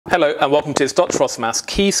Hello and welcome to this Dr. Ross Maths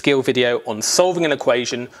key skill video on solving an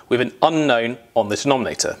equation with an unknown on the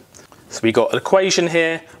denominator. So we've got an equation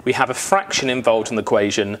here, we have a fraction involved in the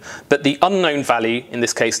equation, but the unknown value, in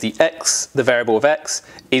this case the x, the variable of x,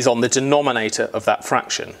 is on the denominator of that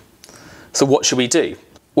fraction. So what should we do?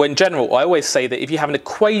 Well, in general, I always say that if you have an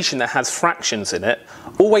equation that has fractions in it,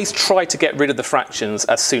 always try to get rid of the fractions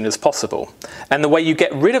as soon as possible. And the way you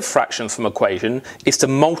get rid of fractions from an equation is to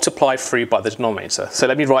multiply through by the denominator. So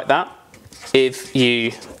let me write that. If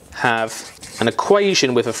you have an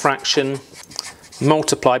equation with a fraction,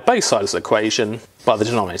 multiply both sides of the equation by the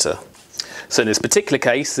denominator. So in this particular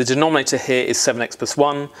case, the denominator here is 7x plus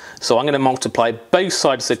 1. So I'm going to multiply both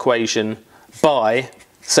sides of the equation by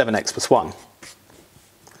 7x plus 1.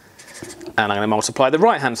 And I'm going to multiply the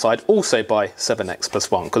right hand side also by 7x plus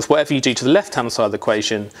 1, because whatever you do to the left hand side of the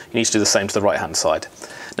equation, you need to do the same to the right hand side.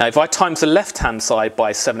 Now if I times the left hand side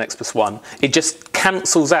by 7x plus 1, it just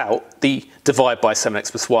cancels out the divide by 7x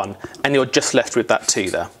plus 1, and you're just left with that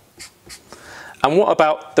 2 there. And what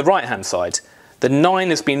about the right hand side? The 9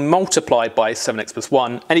 has been multiplied by 7x plus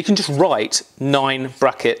 1, and you can just write 9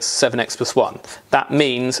 brackets 7x plus 1. That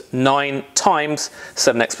means 9 times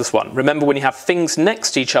 7x plus 1. Remember, when you have things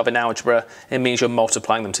next to each other in algebra, it means you're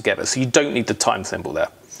multiplying them together, so you don't need the time symbol there.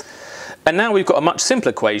 And now we've got a much simpler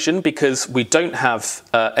equation because we don't have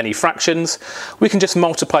any fractions. We can just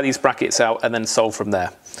multiply these brackets out and then solve from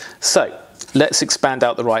there. So let's expand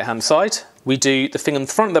out the right hand side. We do the thing in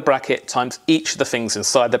front of the bracket times each of the things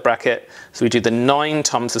inside the bracket. So we do the 9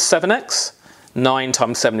 times the 7x. 9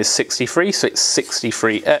 times 7 is 63, so it's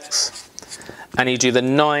 63x. And you do the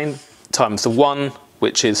 9 times the 1,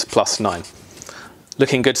 which is plus 9.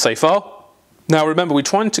 Looking good so far. Now remember, we're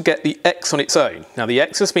trying to get the x on its own. Now the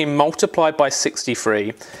x has been multiplied by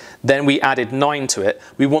 63, then we added 9 to it.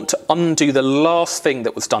 We want to undo the last thing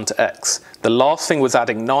that was done to x. The last thing was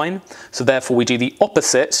adding 9, so therefore we do the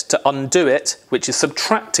opposite to undo it, which is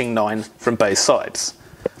subtracting 9 from both sides.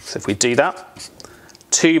 So if we do that,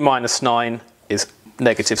 2 minus 9 is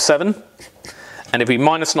negative 7. And if we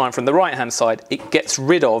minus 9 from the right hand side, it gets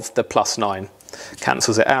rid of the plus 9,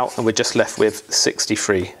 cancels it out, and we're just left with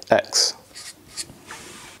 63x.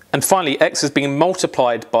 And finally, x is being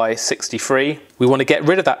multiplied by 63. We want to get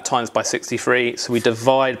rid of that times by 63, so we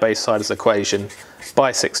divide both sides of the equation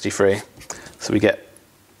by 63. So we get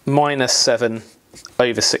minus 7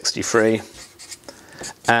 over 63.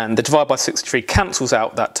 And the divide by 63 cancels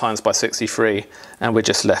out that times by 63, and we're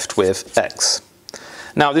just left with x.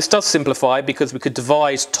 Now this does simplify because we could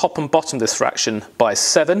divide top and bottom of this fraction by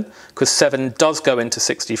 7, because 7 does go into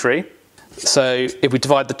 63. So if we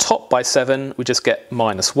divide the top by 7, we just get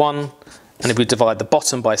minus 1. And if we divide the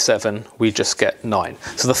bottom by 7, we just get 9.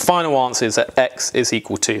 So the final answer is that x is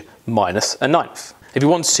equal to minus a ninth. If you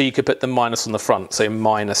wanted to, you could put the minus on the front, so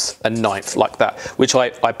minus a ninth like that, which I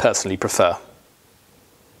personally prefer.